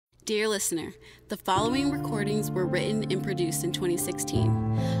Dear listener, the following recordings were written and produced in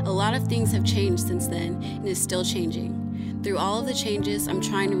 2016. A lot of things have changed since then and is still changing. Through all of the changes, I'm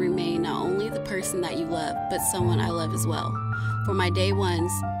trying to remain not only the person that you love, but someone I love as well. For my day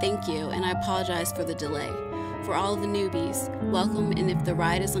ones, thank you, and I apologize for the delay. For all of the newbies, welcome, and if the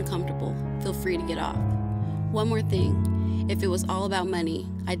ride is uncomfortable, feel free to get off. One more thing, if it was all about money,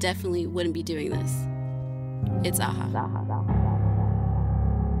 I definitely wouldn't be doing this. It's AHA.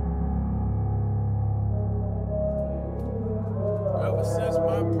 Ever since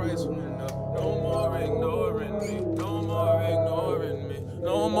my price went up, no more ignoring me, no more ignoring me,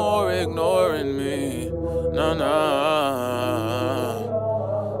 no more ignoring me, nah.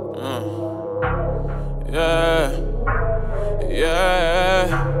 Yeah.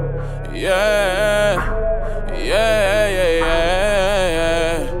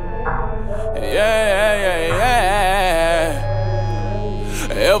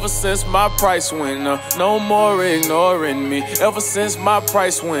 Ever since my price went up, no more ignoring me. Ever since my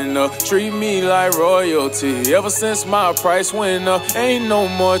price went up, treat me like royalty. Ever since my price went up, ain't no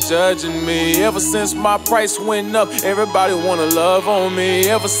more judging me. Ever since my price went up, everybody wanna love on me.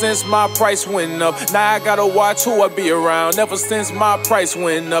 Ever since my price went up, now I gotta watch who I be around. Ever since my price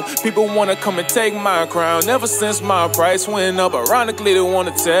went up, people wanna come and take my crown. Ever since my price went up, ironically they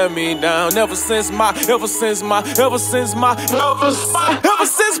wanna tear me down. Ever since my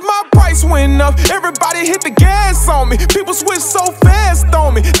price went up, everybody hit the gas on me. People switch so fast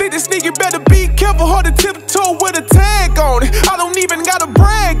on me. Think this nigga better be careful, hard to tiptoe with a tag on it. I don't even gotta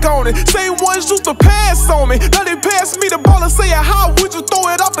brag on it. Same ones used to pass on me. Now they pass me the ball and say, how would you throw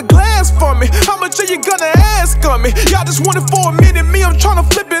it off the glass for me? How much are you gonna ask of me? Y'all just want it for a minute, me, I'm tryna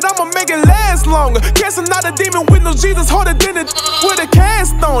flip it, I'ma make it last longer. Cancer not a demon with no Jesus, harder than it with a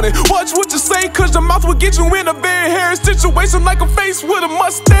cast on it. Watch what you say, cause your mouth will get you in a very hairy situation, like a face with a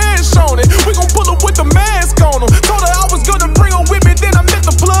mustache on it. We gon' pull up with the mask on them. Told her I was gonna bring her with me, then I met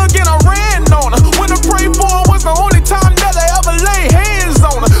the plug and I ran on her. When I prayed for her was the only time that I ever laid hands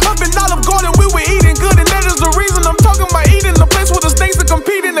on her. Up in Olive Garden we were eating good, and that is the reason I'm talking about eating. The place where the snakes are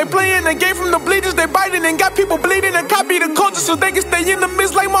competing, they playing the game from the bleachers, they biting and got people bleeding and copy the culture so they can stay in the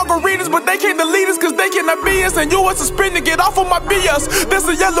midst like margaritas, but they can't delete us cause they cannot be us, and you are suspended, get off on my BS. That's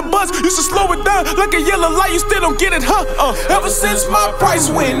a yellow bus, you should slow it down like a yellow light, you still don't get it, huh? Ever since my price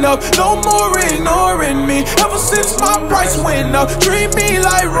went up, no more ignoring me. Ever since my price went up, treat me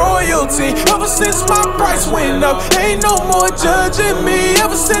like royalty. Ever since my price went up, ain't no more judging me.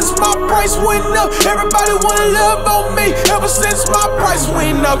 Ever since my price went up, everybody wanna love on me. Ever since my price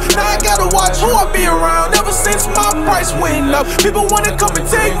went up, now I gotta watch who I be around. Ever since my price went up, people wanna come and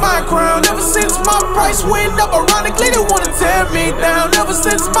take my crown. Ever since my price went up, ironically they wanna tear me down. Ever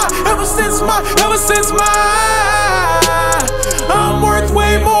since my I'm worth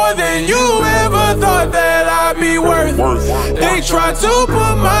way more than you ever thought that I'd be worth. They tried to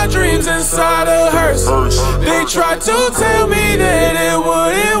put my dreams inside a hearse. They tried to tell me that it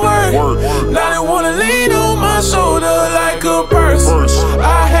wouldn't work. Now they wanna lean on my shoulder like a purse.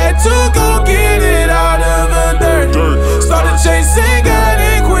 I had to go get it out of the dirt. Started chasing God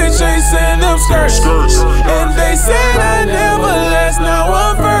and quit chasing them skirts. And they said I never last, now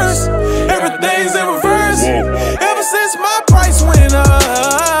I'm first. Everything's in reverse. Ever since my price went up.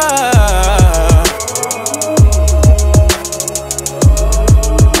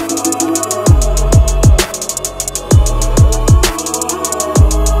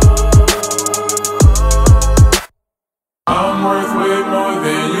 I'm worth way more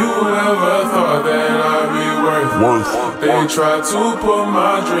than you ever thought that I'd be worth. They tried to put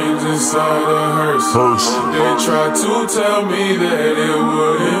my dreams inside a hearse. They tried to tell me that it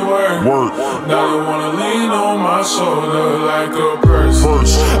wouldn't work. Now they wanna lean on my shoulder like a purse.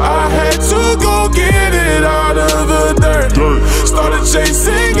 I had to go get it out of the dirt. Started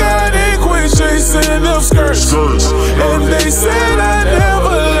chasing